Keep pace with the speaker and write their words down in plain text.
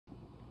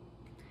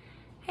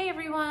Hey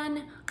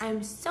everyone,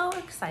 I'm so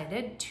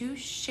excited to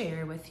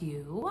share with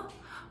you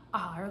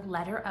our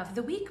Letter of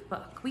the Week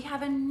book. We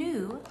have a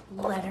new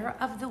Letter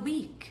of the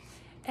Week,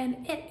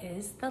 and it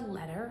is the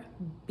letter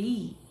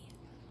B.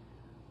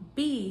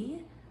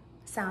 B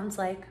sounds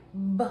like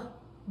B,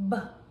 B,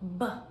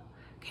 B.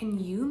 Can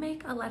you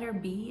make a letter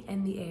B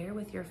in the air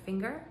with your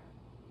finger?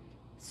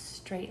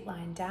 Straight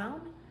line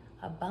down,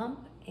 a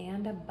bump,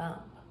 and a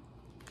bump.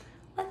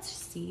 Let's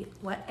see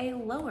what a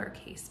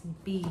lowercase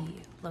b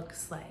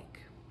looks like.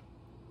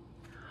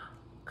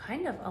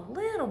 Kind of a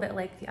little bit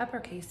like the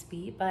uppercase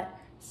B, but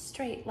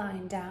straight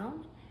line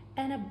down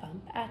and a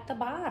bump at the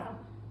bottom.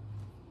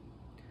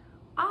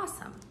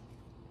 Awesome.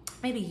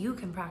 Maybe you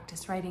can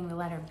practice writing the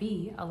letter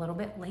B a little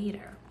bit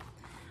later.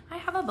 I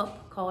have a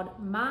book called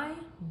My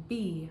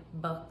B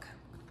Book.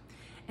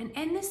 And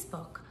in this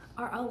book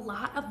are a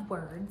lot of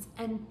words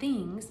and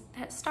things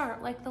that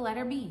start like the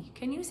letter B.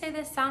 Can you say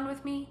this sound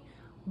with me?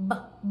 B,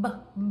 B,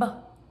 B.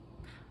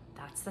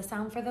 That's the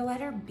sound for the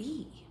letter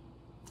B.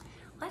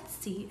 Let's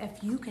see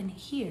if you can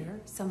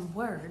hear some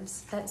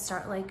words that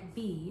start like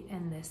B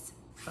in this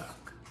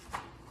book.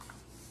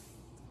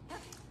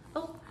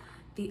 Oh,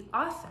 the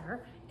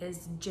author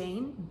is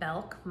Jane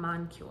Belk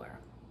Moncure.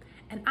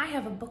 And I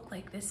have a book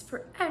like this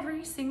for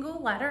every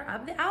single letter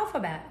of the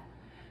alphabet.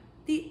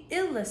 The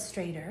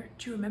illustrator,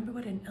 do you remember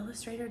what an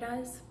illustrator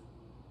does?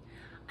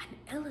 An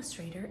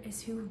illustrator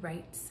is who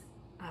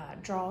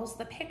draws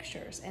the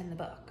pictures in the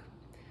book.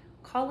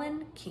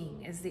 Colin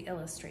King is the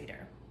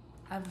illustrator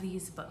of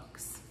these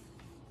books.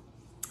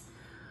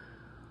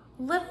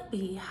 Little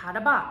B had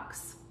a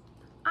box.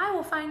 I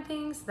will find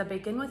things that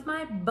begin with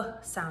my B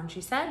sound,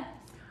 she said.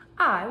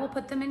 I will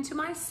put them into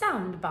my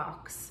sound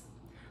box.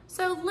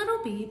 So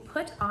little B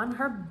put on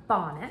her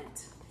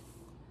bonnet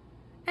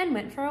and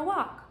went for a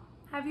walk.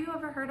 Have you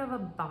ever heard of a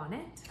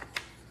bonnet?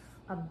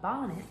 A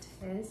bonnet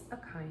is a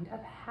kind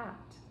of hat.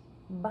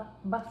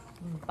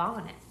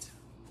 Bonnet.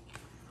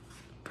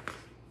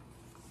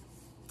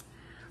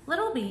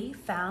 Little B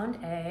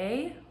found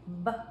a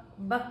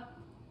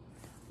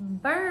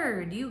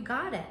bird, you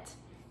got it,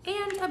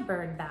 and a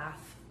bird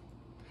bath.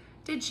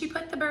 Did she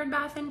put the bird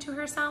bath into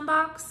her sound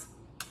box?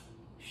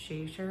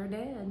 She sure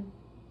did.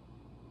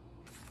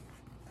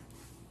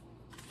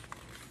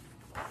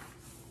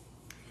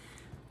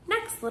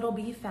 Next, little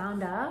B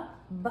found a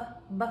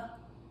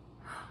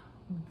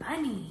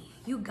bunny,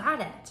 you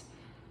got it.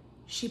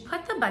 She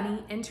put the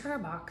bunny into her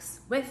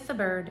box with the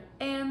bird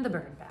and the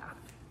bird bath.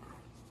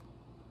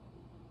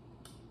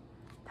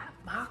 That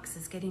box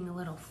is getting a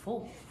little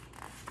full.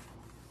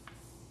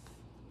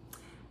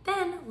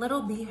 Then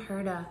little B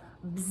heard a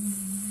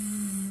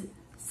bzzz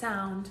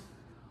sound.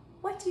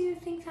 What do you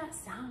think that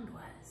sound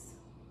was?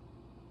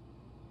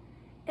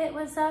 It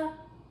was a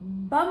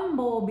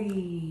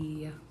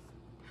bumblebee.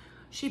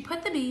 She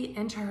put the bee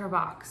into her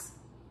box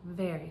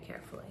very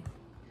carefully.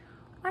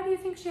 Why do you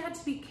think she had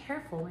to be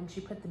careful when she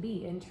put the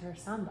bee into her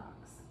sound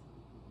box?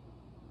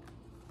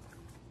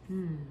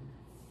 You're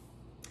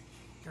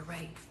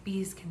right,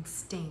 bees can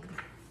sting.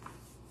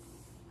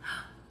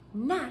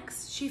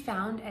 Next, she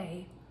found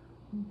a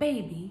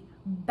baby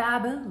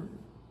baboon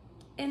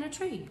in a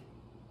tree.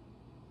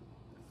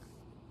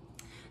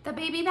 The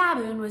baby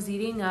baboon was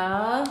eating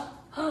a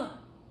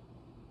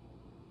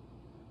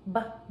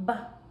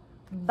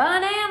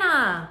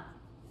banana.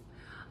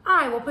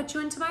 I will put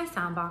you into my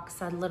sound box,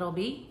 said little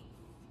bee.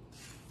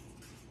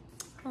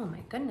 Oh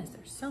my goodness,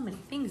 there's so many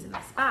things in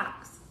this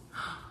box.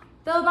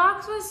 The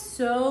box was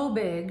so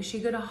big she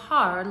could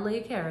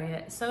hardly carry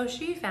it, so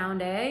she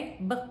found a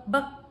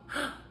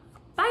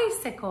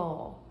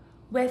bicycle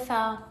with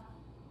a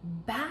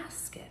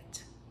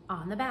basket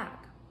on the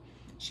back.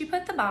 She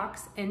put the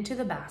box into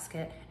the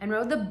basket and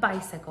rode the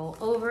bicycle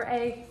over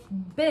a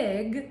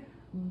big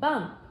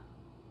bump.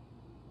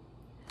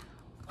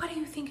 What do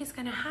you think is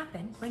going to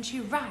happen when she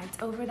rides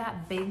over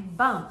that big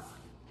bump?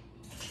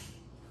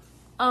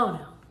 Oh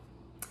no.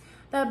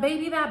 The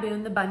baby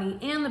baboon, the bunny,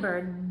 and the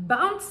bird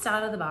bounced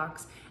out of the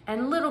box,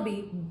 and little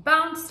bee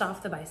bounced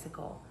off the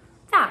bicycle.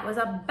 That was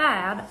a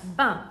bad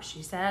bump,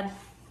 she said.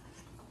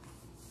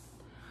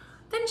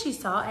 Then she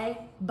saw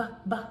a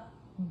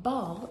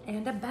ball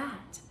and a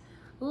bat.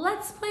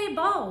 Let's play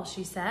ball,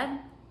 she said.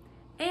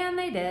 And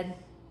they did.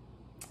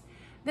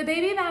 The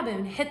baby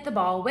baboon hit the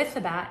ball with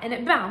the bat, and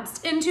it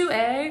bounced into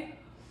a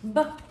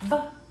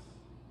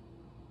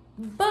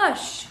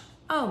bush.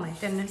 Oh my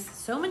goodness,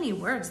 so many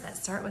words that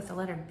start with the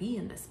letter B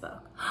in this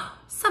book.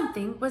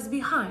 Something was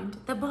behind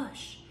the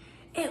bush.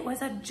 It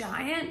was a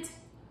giant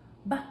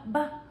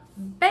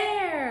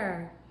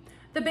bear.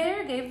 The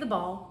bear gave the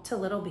ball to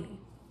little B.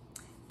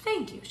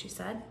 Thank you, she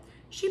said.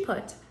 She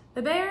put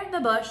the bear, the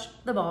bush,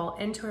 the ball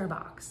into her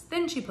box.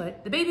 Then she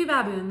put the baby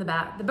baboon, the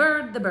bat, the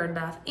bird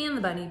bath, and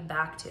the bunny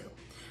back too.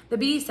 The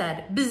bee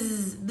said,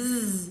 bzz,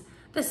 bzz,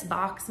 this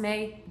box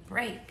may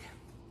break.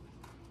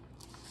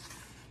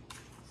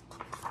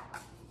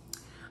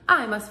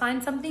 I must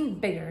find something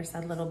bigger,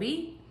 said little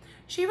bee.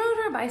 She rode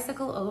her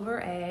bicycle over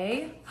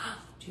a,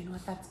 do you know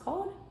what that's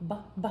called?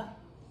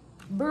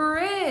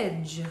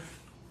 Bridge.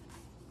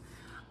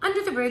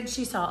 Under the bridge,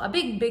 she saw a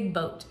big, big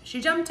boat.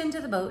 She jumped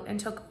into the boat and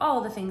took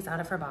all the things out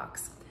of her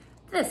box.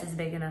 This is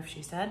big enough,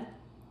 she said.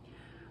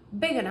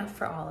 Big enough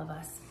for all of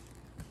us.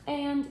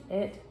 And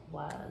it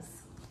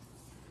was.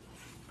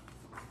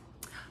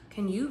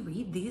 Can you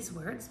read these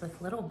words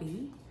with little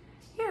b?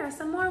 Here are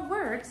some more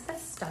words that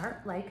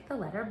start like the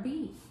letter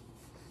B.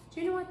 Do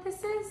you know what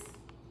this is?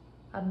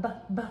 A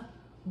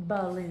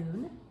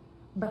balloon,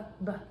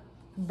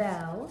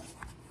 bell,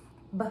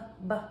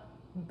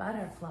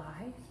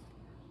 butterfly,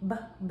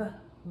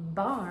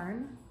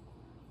 barn,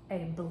 a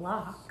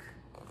block,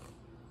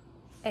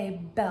 a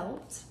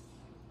belt,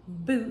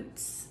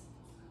 boots,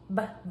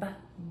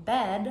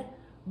 bed,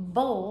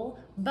 bowl,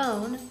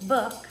 bone,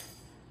 book,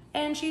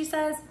 and she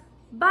says,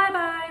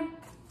 bye-bye.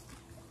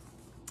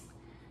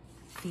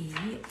 The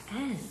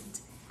end.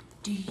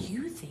 Do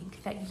you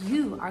think that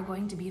you are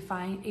going to be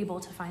able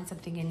to find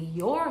something in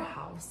your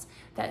house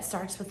that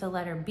starts with the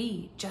letter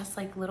B, just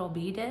like little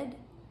B did?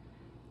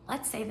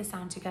 Let's say the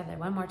sound together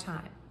one more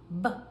time.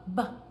 B.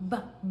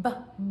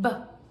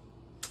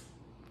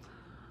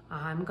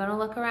 I'm gonna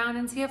look around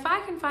and see if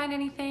I can find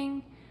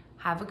anything.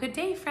 Have a good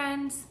day,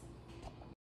 friends.